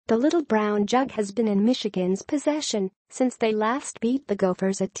The Little Brown Jug has been in Michigan's possession since they last beat the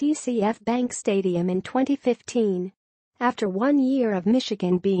Gophers at TCF Bank Stadium in 2015. After 1 year of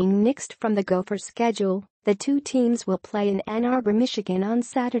Michigan being nixed from the Gophers' schedule, the two teams will play in Ann Arbor, Michigan on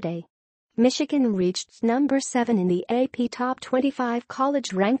Saturday. Michigan reached number 7 in the AP Top 25 college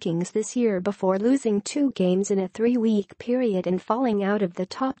rankings this year before losing 2 games in a 3-week period and falling out of the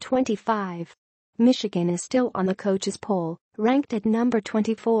top 25. Michigan is still on the coaches' poll, ranked at number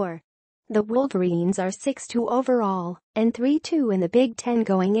 24. The Wolverines are 6-2 overall and 3-2 in the Big Ten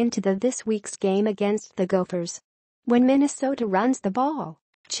going into this week's game against the Gophers. When Minnesota runs the ball,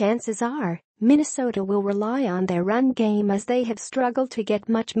 chances are Minnesota will rely on their run game as they have struggled to get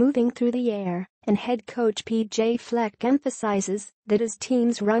much moving through the air, and head coach P.J. Fleck emphasizes that his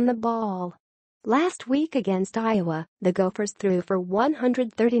teams run the ball. Last week against Iowa, the Gophers threw for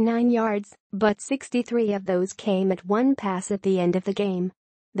 139 yards, but 63 of those came at one pass at the end of the game.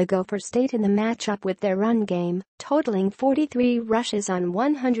 The Gophers stayed in the matchup with their run game, totaling 43 rushes on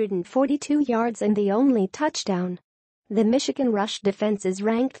 142 yards and the only touchdown. The Michigan rush defense is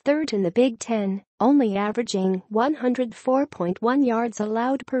ranked 3rd in the Big Ten, only averaging 104.1 yards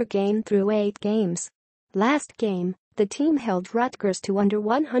allowed per game through 8 games. Last game, the team held Rutgers to under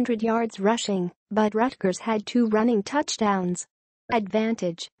 100 yards rushing, but Rutgers had 2 running touchdowns.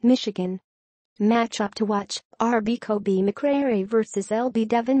 Advantage, Michigan. Matchup to watch, RB Kobe McCrary vs LB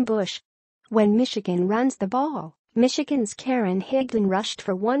Devin Bush. When Michigan runs the ball, Michigan's Karen Higdon rushed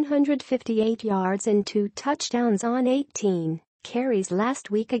for 158 yards and 2 touchdowns on 18 carries last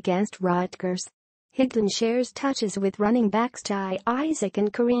week against Rutgers. Higdon shares touches with running backs Ty Isaac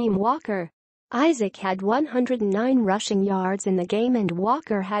and Kareem Walker. Isaac had 109 rushing yards in the game and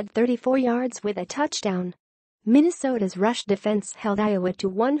Walker had 34 yards with a touchdown. Minnesota's rush defense held Iowa to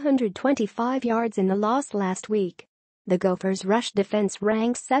 125 yards in the loss last week. The Gophers' rush defense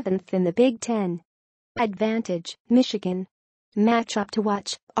ranks 7th in the Big Ten. Advantage, Michigan. Matchup to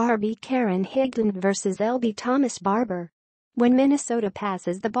watch, RB Karen Higdon vs LB Thomas Barber. When Minnesota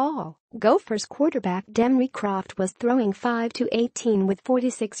passes the ball, Gophers quarterback Demry Croft was throwing 5-18 with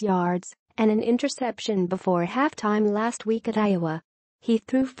 46 yards and an interception before halftime last week at Iowa. He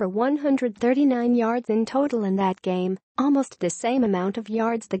threw for 139 yards in total in that game, almost the same amount of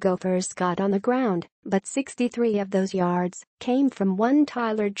yards the Gophers got on the ground, but 63 of those yards came from one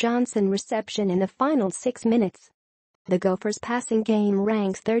Tyler Johnson reception in the final 6 minutes. The Gophers' passing game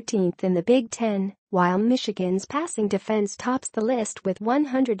ranks 13th in the Big Ten, while Michigan's passing defense tops the list with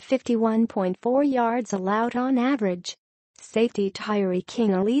 151.4 yards allowed on average. Safety Tyree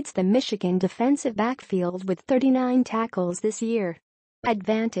King leads the Michigan defensive backfield with 39 tackles this year.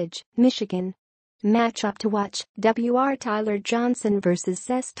 Advantage, Michigan. Matchup to watch, WR Tyler Johnson vs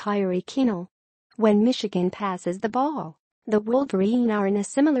S. Tyree King. When Michigan passes the ball, the Wolverines are in a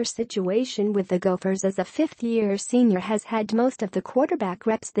similar situation with the Gophers as a 5th-year senior has had most of the quarterback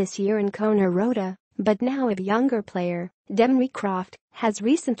reps this year in Connor Rhoda, but now a younger player, Demry Croft, has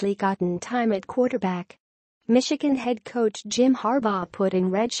recently gotten time at quarterback. Michigan head coach Jim Harbaugh put in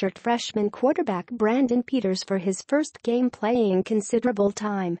redshirt freshman quarterback Brandon Peters for his first game playing considerable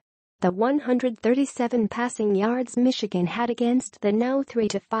time. The 137 passing yards Michigan had against the now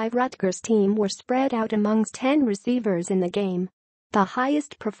 3-5 Rutgers team were spread out amongst 10 receivers in the game. The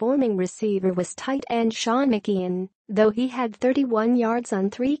highest performing receiver was tight end Sean McKeon, though he had 31 yards on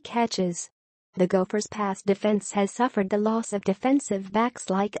 3 catches. The Gophers' pass defense has suffered the loss of defensive backs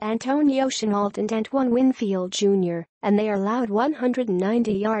like Antonio Chenault and Antoine Winfield Jr., and they allowed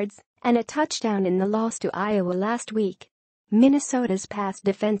 190 yards and a touchdown in the loss to Iowa last week. Minnesota's pass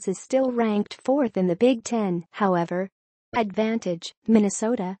defense is still ranked 4th in the Big Ten, however. Advantage,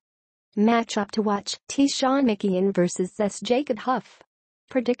 Minnesota. Matchup to watch, Sean McKeon vs S. Jacob Huff.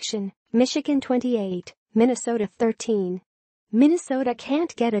 Prediction, Michigan 28, Minnesota 13. Minnesota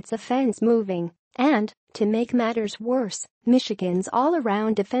can't get its offense moving, and, to make matters worse, Michigan's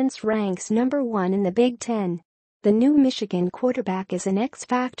all-around defense ranks number 1 in the Big Ten. The new Michigan quarterback is an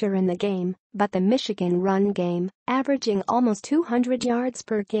X-factor in the game, but the Michigan run game, averaging almost 200 yards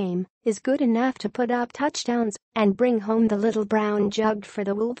per game, is good enough to put up touchdowns and bring home the Little Brown Jug for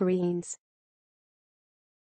the Wolverines.